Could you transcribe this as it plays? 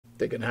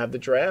they're going to have the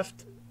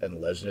draft, and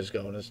Lesnar's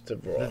going to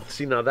Raw.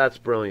 See, now that's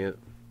brilliant.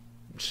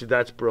 See,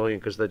 that's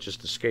brilliant because that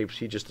just escapes.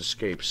 He just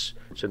escapes.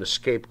 It's an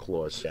escape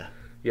clause. Yeah.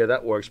 Yeah,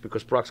 that works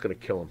because Brock's going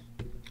to kill him.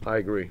 I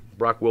agree.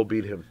 Brock will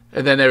beat him.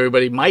 And then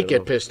everybody might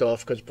get pissed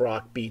off because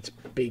Brock beats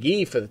Big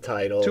E for the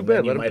title. Too bad.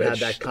 And you might have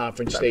that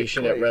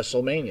confrontation at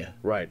WrestleMania.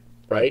 Right.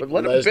 Right? But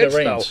let him Lesnar bitch,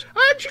 reigns.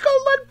 though. Aren't you going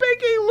to let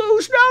Big E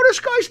lose? No, this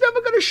guy's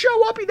never going to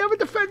show up. He never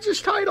defends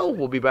his title.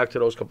 We'll be back to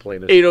those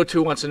complainers.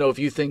 802 wants to know if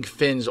you think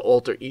Finn's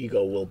alter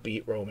ego will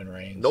beat Roman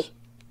Reigns. Nope.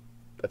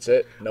 That's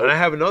it? Nope. And I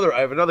have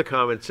another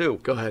comment,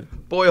 too. Go ahead.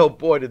 Boy, oh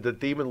boy, did the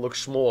demon look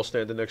small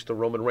standing next to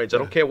Roman Reigns. I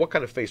don't care what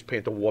kind of face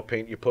paint or war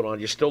paint you put on.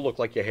 You still look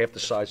like you're half the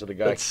size of the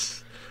guy.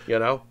 You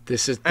know?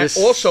 And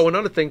also,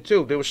 another thing,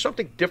 too, there was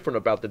something different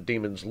about the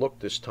demon's look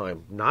this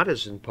time. Not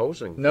as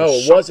imposing. No,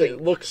 it wasn't.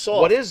 It looked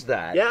soft. What is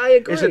that? Yeah, I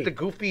agree. Is it the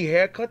goofy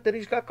haircut that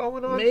he's got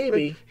going on?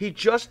 Maybe. He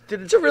just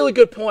didn't... It's a really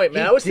good point,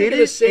 man. I was thinking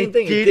the same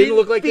thing. It didn't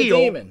look like the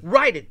demon.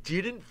 Right, it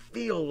didn't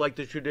feel like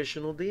the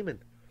traditional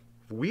demon.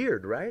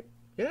 Weird, right?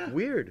 Yeah.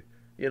 Weird.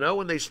 You know,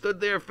 when they stood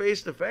there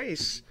face to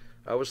face,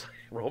 I was like,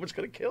 Roman's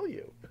going to kill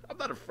you. I'm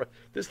not afraid.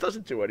 This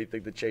doesn't do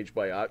anything to change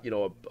my, a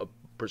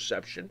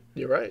perception.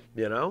 You're right.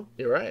 You know?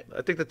 You're right.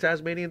 I think the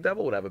Tasmanian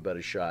Devil would have a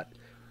better shot.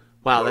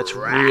 Wow, that's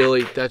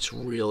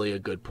really a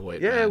good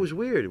point. Yeah, man. it was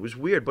weird. It was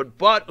weird,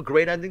 but a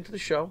great ending to the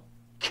show.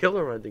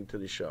 Killer ending to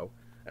the show.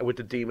 And with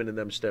the demon and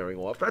them staring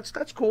off. That's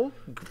cool.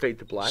 Fade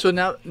to black. So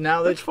now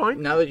that's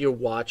fine. Now that you're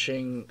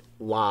watching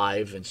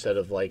live instead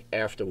of like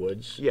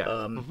afterwards. Yeah.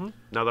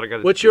 Now that I got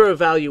it. What's your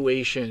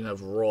evaluation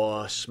of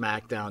Raw,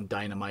 SmackDown,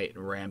 Dynamite,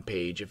 and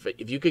Rampage?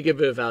 If you could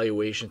give an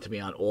evaluation to me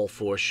on all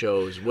 4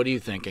 shows, what are you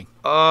thinking?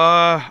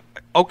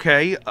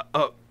 Okay.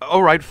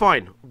 All right,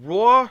 fine.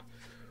 Raw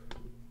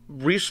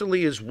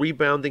recently is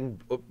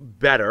rebounding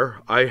better.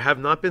 I have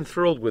not been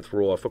thrilled with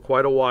Raw for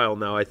quite a while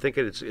now. I think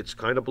it's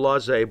kind of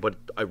blasé, but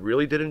I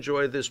really did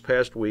enjoy this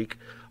past week.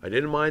 I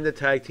didn't mind the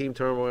tag team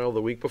turmoil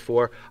the week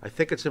before. I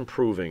think it's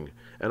improving,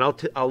 and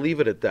I'll leave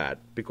it at that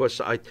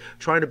because I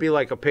trying to be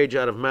like a page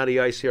out of Matty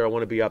Ice here. I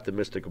want to be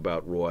optimistic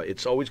about Raw.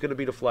 It's always going to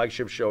be the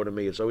flagship show to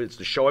me. It's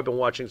the show I've been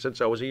watching since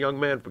I was a young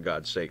man, for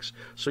God's sakes.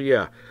 So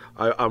yeah,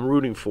 I'm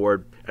rooting for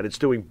it, and it's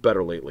doing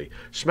better lately.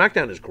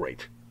 SmackDown is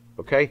great.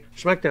 Okay?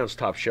 SmackDown's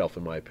top shelf,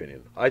 in my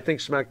opinion. I think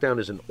SmackDown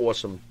is an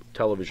awesome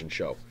television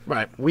show.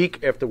 Right.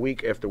 Week after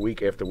week after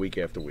week after week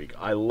after week.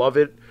 I love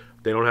it.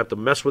 They don't have to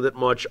mess with it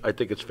much. I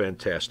think it's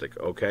fantastic,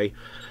 okay?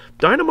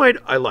 Dynamite,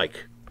 I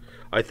like.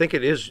 I think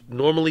it is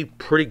normally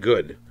pretty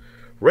good.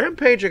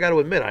 Rampage, I got to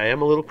admit, I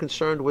am a little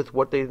concerned with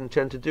what they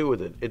intend to do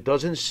with it. It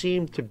doesn't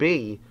seem to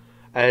be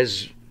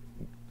as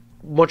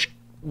much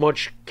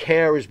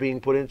care is being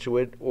put into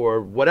it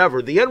or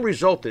whatever. The end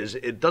result is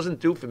it doesn't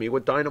do for me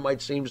what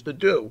Dynamite seems to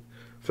do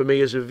for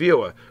me as a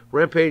viewer.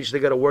 Rampage, they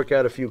got to work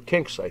out a few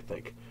kinks, I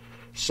think.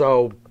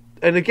 So,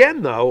 and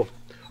again, though,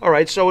 all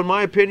right, so in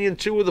my opinion,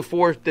 2 of the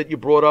 4 that you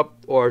brought up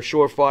are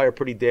surefire,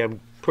 pretty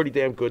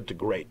damn good to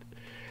great.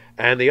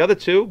 And the other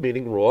 2,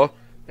 meaning Raw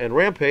and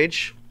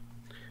Rampage,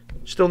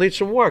 still need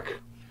some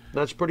work.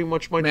 That's pretty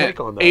much my take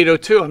on that.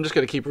 802, I'm just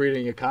going to keep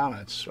reading your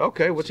comments.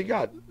 Okay, what's he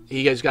got?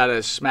 He has got a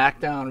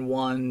SmackDown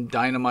 1,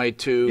 Dynamite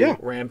 2, Yeah.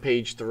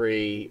 Rampage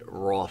 3,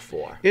 Raw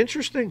 4.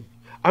 Interesting.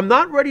 I'm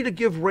not ready to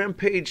give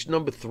Rampage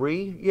number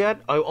 3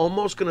 yet. I'm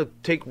almost going to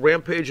take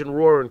Rampage and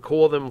Raw and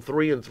call them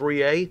 3 and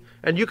 3A.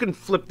 And you can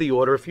flip the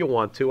order if you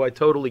want to. I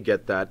totally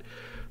get that.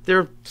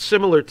 They're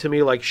similar to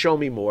me, like Show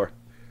Me More.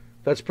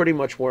 That's pretty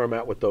much where I'm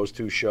at with those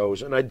 2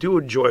 shows. And I do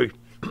enjoy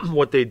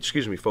what they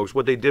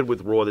did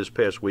with Raw this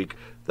past week.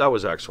 That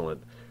was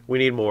excellent. We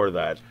need more of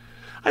that.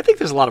 I think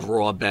there's a lot of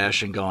Raw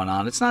bashing going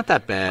on. It's not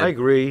that bad. I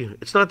agree.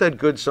 It's not that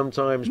good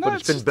sometimes, No, but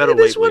it's been better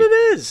lately. It is what it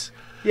is.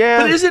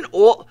 Yeah. But isn't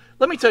all...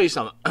 Let me tell you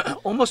something.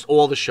 Almost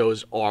all the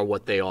shows are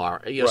what they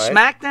are. You know, Right.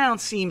 SmackDown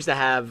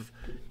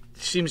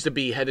seems to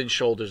be head and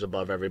shoulders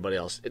above everybody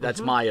else.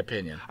 That's my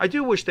opinion. I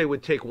do wish they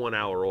would take 1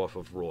 hour off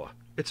of Raw.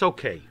 It's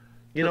okay.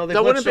 You know,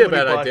 That wouldn't be a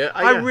bad idea.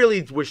 I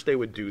really wish they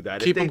would do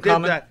that. Keep if they them did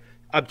coming. that,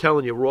 I'm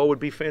telling you, Raw would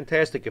be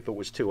fantastic if it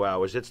was 2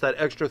 hours. It's that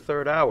extra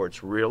third hour.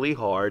 It's really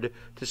hard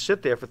to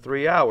sit there for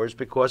 3 hours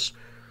because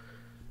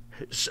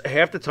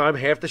half the time,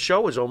 half the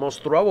show is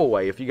almost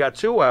throwaway. If you got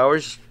 2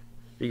 hours,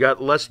 you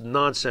got less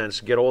nonsense.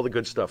 Get all the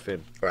good stuff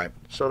in. Right.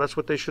 So that's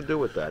what they should do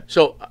with that.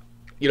 So,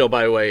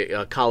 by the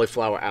way,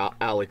 Cauliflower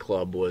Alley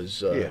Club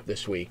was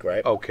this week,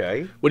 right?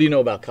 Okay. What do you know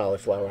about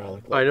Cauliflower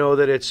Alley Club? I know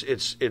that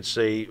it's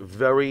a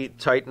very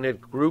tight-knit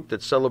group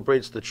that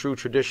celebrates the true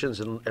traditions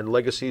and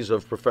legacies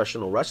of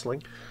professional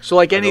wrestling. So,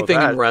 like I know anything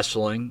that. in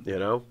wrestling, You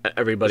know,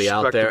 everybody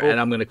out there, Respectable. and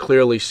I'm going to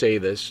clearly say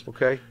this: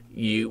 okay.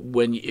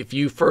 if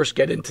you first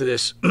get into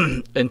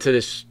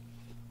this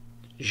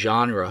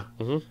genre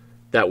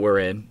that we're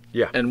in,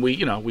 Yeah. and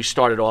we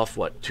started off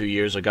 2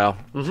 years ago,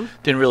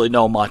 didn't really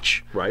know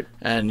much, Right.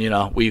 and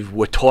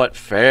we're taught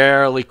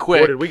fairly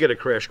quick, Or did we get a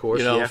crash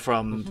course?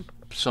 from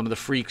some of the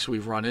freaks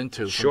we've run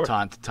into Sure. from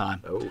time to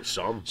time. Oh,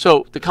 some.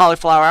 So the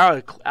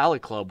Cauliflower Alley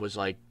Club was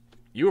like,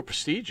 you were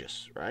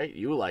prestigious, right?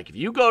 You were like, if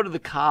you go to the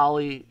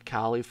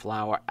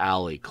Cauliflower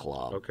Alley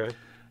Club, Okay.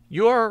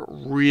 you're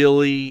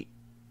really,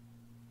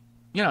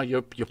 you're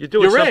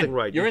doing something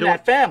right. You're in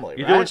that family,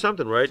 You're right? doing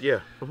something right, yeah.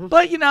 Mm-hmm.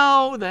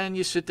 But, then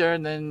you sit there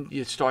and then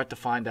you start to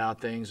find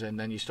out things, and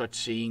then you start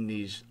seeing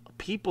these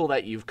people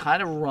that you've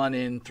kind of run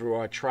in through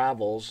our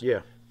travels.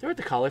 Yeah. They're at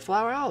the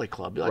Cauliflower Alley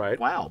Club. You're like, Right.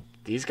 wow,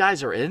 these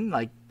guys are in?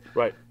 Like,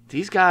 Right.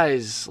 these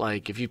guys,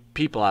 like, if you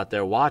people out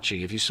there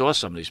watching, if you saw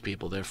some of these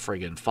people, they're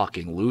friggin'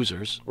 fucking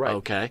losers. Right.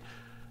 Okay?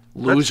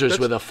 Losers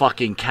with a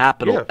fucking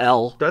capital Yeah,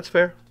 L. that's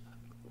fair.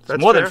 It's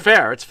more than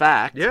fair. It's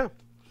fact. Yeah.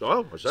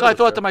 Oh, So I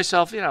thought to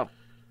myself,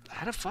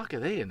 how the fuck are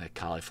they in the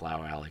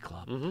Cauliflower Alley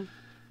Club? Mm-hmm.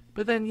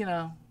 But then,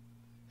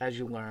 as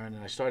you learn,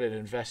 and I started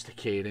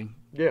investigating.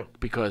 Yeah.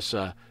 Because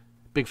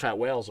big fat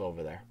whales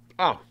over there.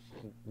 Oh,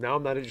 now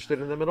I'm not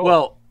interested in them at all.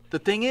 Well, the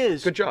thing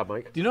is... Good job,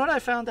 Mike. Do you know what I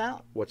found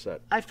out? What's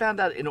that? I found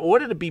out in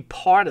order to be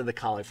part of the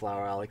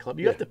Cauliflower Alley Club,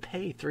 you have to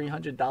pay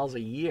 $300 a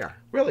year.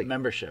 Really?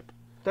 Membership.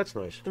 That's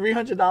nice.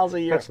 $300 a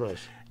year. That's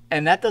nice.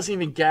 And that doesn't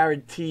even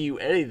guarantee you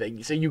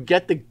anything. So you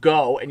get to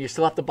go, and you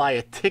still have to buy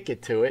a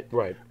ticket to it.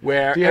 Right.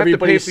 Where Do you have to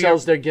everybody pay for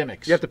sells their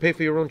gimmicks. You have to pay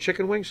for your own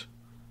chicken wings?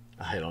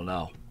 I don't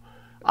know.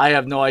 I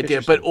have no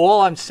idea. But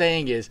all I'm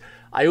saying is,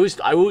 I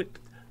would,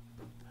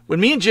 when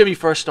me and Jimmy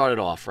first started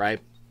off, right?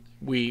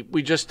 We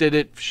just did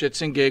it,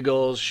 shits and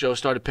giggles. Show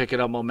started picking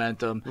up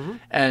momentum,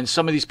 and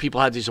some of these people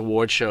had these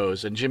award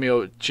shows. And Jimmy,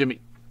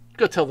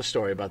 go tell the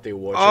story about the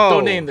award show.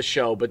 Don't name the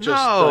show, but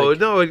just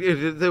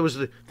there was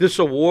this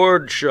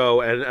award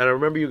show, and I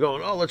remember you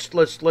going, "Oh,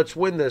 let's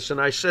win this."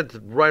 And I said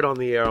right on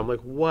the air, "I'm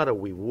like, what are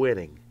we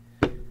winning?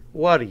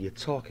 What are you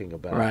talking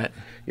about?" Right.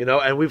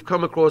 And we've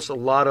come across a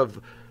lot of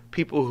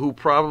people who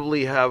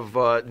probably have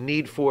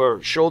need for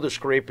shoulder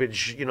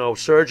scrapage,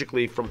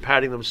 surgically from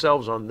patting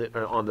themselves on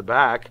the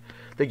back.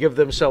 They give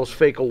themselves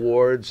fake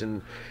awards,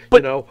 and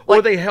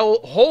or they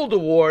hold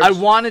awards. I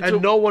wanted and to,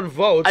 no one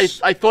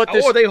votes. I thought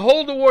this, or they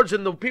hold awards,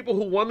 and the people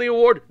who won the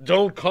award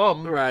don't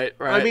come. Right.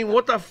 I mean,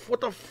 what the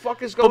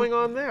fuck is going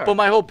on there? But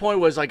my whole point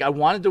was, like, I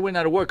wanted to win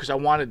that award because I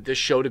wanted this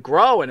show to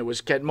grow, and it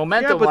was getting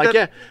momentum.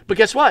 But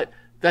guess what?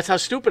 That's how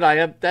stupid I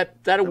am. That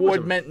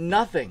award meant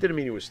nothing. Didn't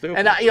mean you were stupid.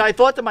 And I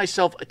thought to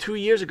myself 2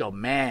 years ago,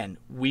 man,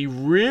 we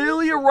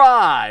really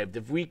arrived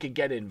if we could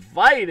get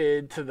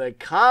invited to the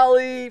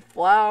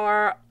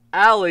Cauliflower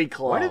Alley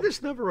Club. Why did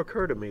this never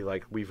occur to me?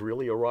 Like, we've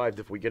really arrived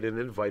if we get an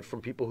invite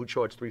from people who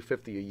charge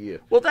 $350 a year.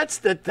 Well, that's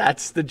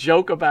the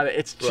joke about it.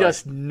 It's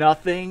just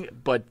nothing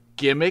but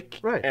gimmick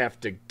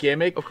after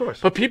gimmick. Of course.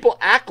 But people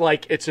act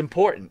like it's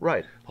important.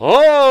 Right.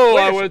 Oh,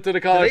 I went to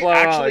the Cauliflower Alley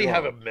Club. Do they actually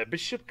have a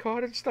membership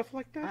card and stuff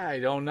like that? I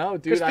don't know,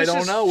 dude. I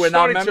don't know. We're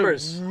not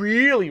members. To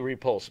really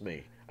repulse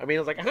me. I mean,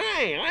 it's like,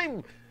 hi,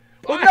 I'm...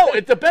 Well, no,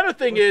 the better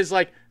thing is,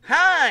 like,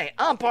 hi,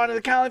 I'm part of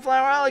the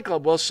Cauliflower Alley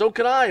Club. Well, so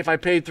could I if I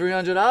paid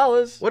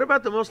 $300. What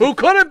about the most... Who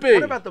could it be?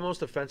 What about the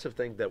most offensive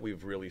thing that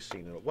we've really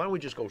seen? Why don't we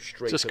just go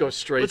straight Let's go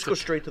straight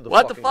to the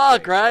what the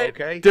fuck, thing, right?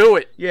 Okay? Do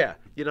it. Yeah.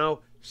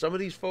 Some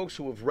of these folks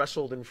who have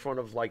wrestled in front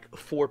of, like,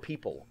 4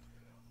 people...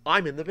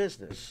 I'm in the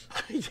business.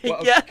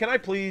 Well, yeah. Can I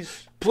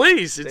please?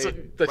 Please.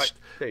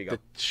 There you go. The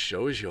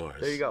show is yours.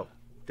 There you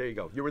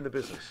go. You're in the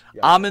business. Yeah.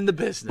 I'm in the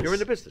business. You're in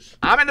the business.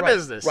 I'm in the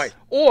business. Right.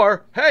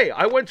 Or, hey,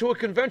 I went to a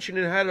convention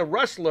and had a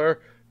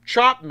wrestler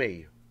chop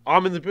me.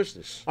 I'm in the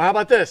business. Or how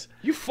about this?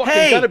 You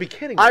fucking gotta be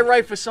kidding me. I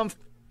write for some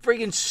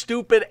friggin'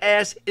 stupid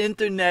ass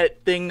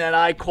internet thing that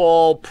I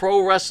call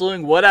pro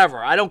wrestling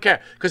whatever. I don't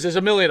care. Because there's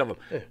a million of them.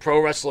 Yeah.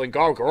 Pro wrestling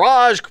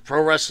garage,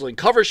 pro wrestling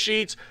cover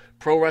sheets,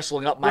 pro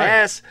wrestling up my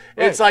ass.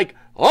 Right. It's like,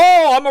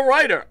 oh, I'm a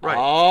writer. Right.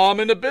 I'm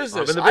in the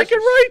business. I can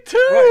write too.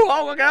 Right.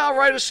 Oh, look, I'll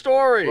write a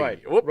story.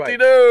 Right.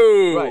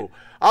 Whoop-de-doo. Right.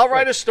 I'll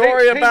write a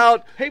story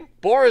about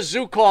Boris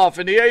Zukov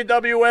in the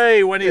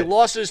AWA when he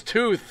lost his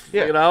tooth.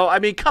 Yeah. I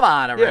mean, come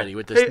on already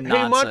with this nonsense.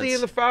 Hey, Monty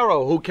and the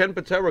Pharaoh, who Ken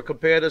Patera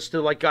compared us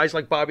to, like, guys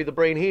like Bobby the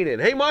Brain Heenan.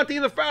 Hey, Monty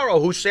and the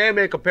Pharaoh, who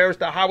Sandman compares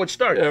to Howard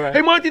Stern. Yeah, right.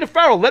 Hey, Monty the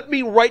Pharaoh, let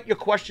me write your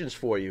questions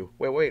for you.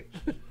 Wait.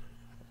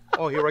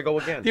 Oh, here I go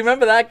again. Do you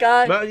remember that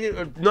guy?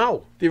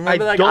 No. Do you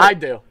remember that guy? I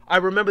do. I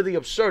remember the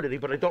absurdity,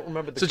 but I don't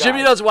remember the guy. So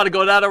Jimmy doesn't want to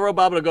go down a road,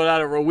 Bob will go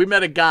down a road. We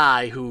met a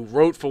guy who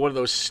wrote for one of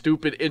those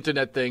stupid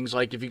internet things.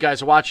 Like, if you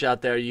guys watch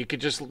out there, you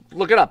could just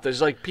look it up.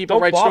 There's, like, people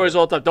write stories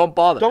all the time. Don't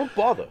bother. Don't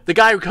bother. The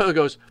guy who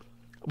goes,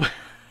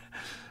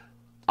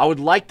 I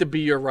would like to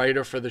be your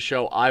writer for the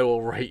show. I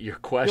will write your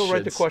questions. You'll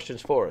write the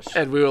questions for us.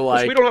 And we were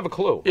like... we don't have a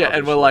clue. Yeah, obviously.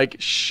 And we're like,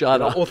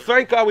 shut up. Well,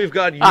 thank God we've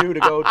got you to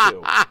go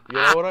to. You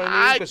know what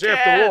I mean? Because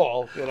after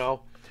all,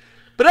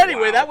 But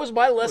anyway, that was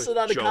my lesson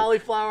on the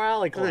Cauliflower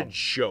Alley Club. What a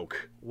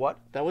joke. What?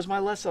 That was my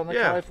lesson on the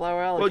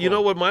Cauliflower Alley Club. Well, you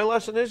know what my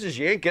lesson is?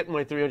 You ain't getting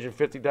my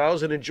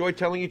 $350 and enjoy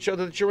telling each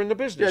other that you're in the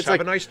business.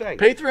 Have a nice day.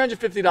 Pay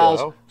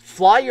 $350,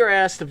 fly your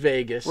ass to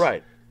Vegas.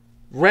 Right.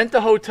 Rent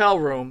a hotel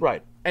room.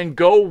 Right. And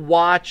go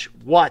watch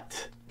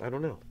what? I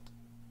don't know.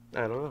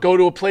 Go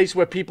to a place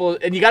where people...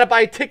 And you got to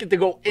buy a ticket to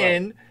go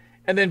in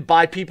and then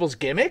buy people's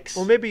gimmicks?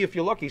 Well, maybe if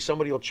you're lucky,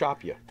 somebody will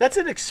chop you. That's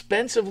an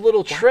expensive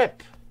little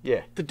trip.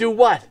 Yeah. To do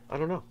what? I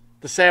don't know.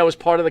 To say I was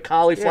part of the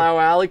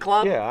Cauliflower Alley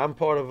Club? Yeah, I'm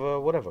part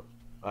of whatever.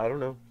 I don't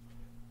know.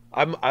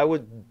 I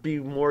would be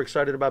more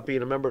excited about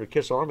being a member of the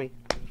KISS Army,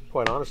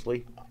 quite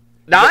honestly.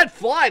 Now, I'd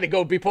fly to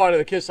go be part of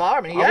the Kiss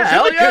Army. Yeah,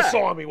 I was in the Kiss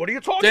Army. What are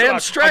you talking about? Damn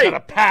straight. I got a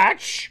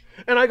patch,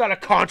 and I got a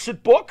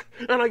concert book,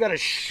 and I got a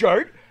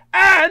shirt,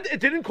 and it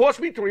didn't cost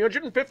me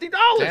 $350.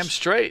 Damn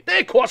straight.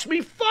 It cost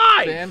me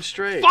 $5. Damn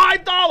straight.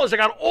 $5. I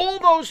got all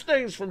those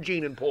things from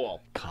Gene and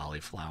Paul.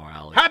 Cauliflower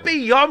alley. Happy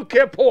Yom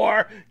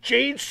Kippur,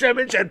 Gene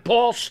Simmons and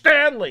Paul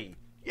Stanley.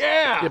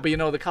 Yeah. Yeah, but you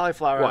know, the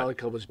Cauliflower What? Alley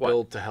Club was What?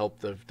 built to help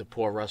the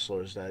poor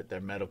wrestlers that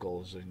their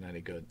medical isn't any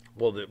good.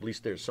 Well, at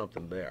least there's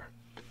something there.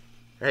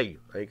 Hey,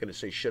 I ain't gonna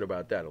say shit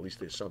about that. At least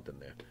there's something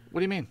there. What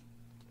do you mean?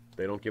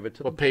 They don't give it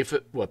to What them.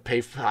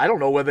 pay for? I don't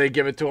know whether they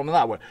give it to them or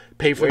not. What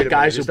pay for Wait the a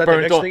guys minute, who is that the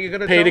burnt next off? thing you're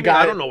gonna Pay tell the me? I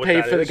guy. don't know what Pay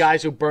that for the is.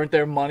 guys who burnt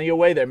their money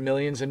away, their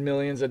millions and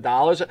millions of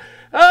dollars.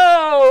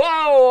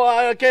 Oh,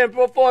 I can't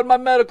afford my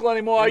medical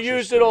anymore. I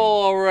used it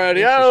all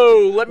already.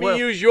 Oh, let me Well,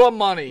 use your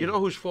money. You know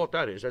whose fault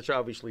that is? That's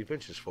obviously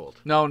Vince's fault.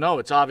 No,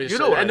 it's obviously You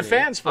know what and I the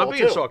mean. fans' fault I'm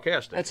being too.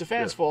 sarcastic. That's the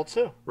fans' Yeah. fault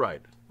too.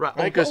 Right. Right,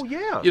 Oh, because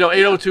yeah. you know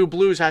 802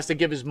 Blues has to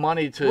give his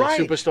money to Right.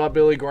 superstar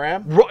Billy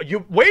Graham.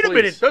 You wait a Please.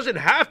 minute. Doesn't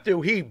have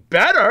to. He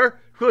better.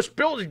 Because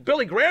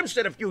Billy Graham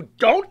said if you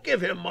don't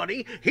give him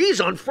money, he's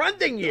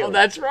unfriending you. Oh,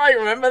 that's right.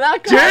 Remember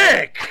that guy?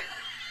 Dick.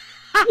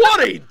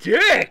 What a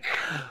dick.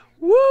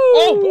 Woo!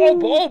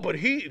 Oh, but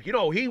he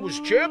was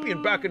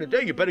champion back in the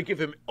day. You better give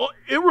him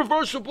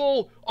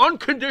irreversible,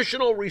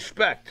 unconditional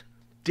respect.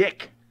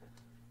 Dick.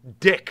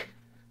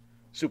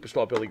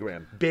 Superstar Billy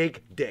Graham.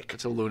 Big dick.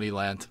 It's a loony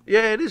land.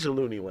 Yeah, it is a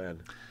loony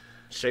land.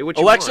 Say what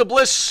you Alexa want.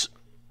 Bliss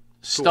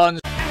stuns.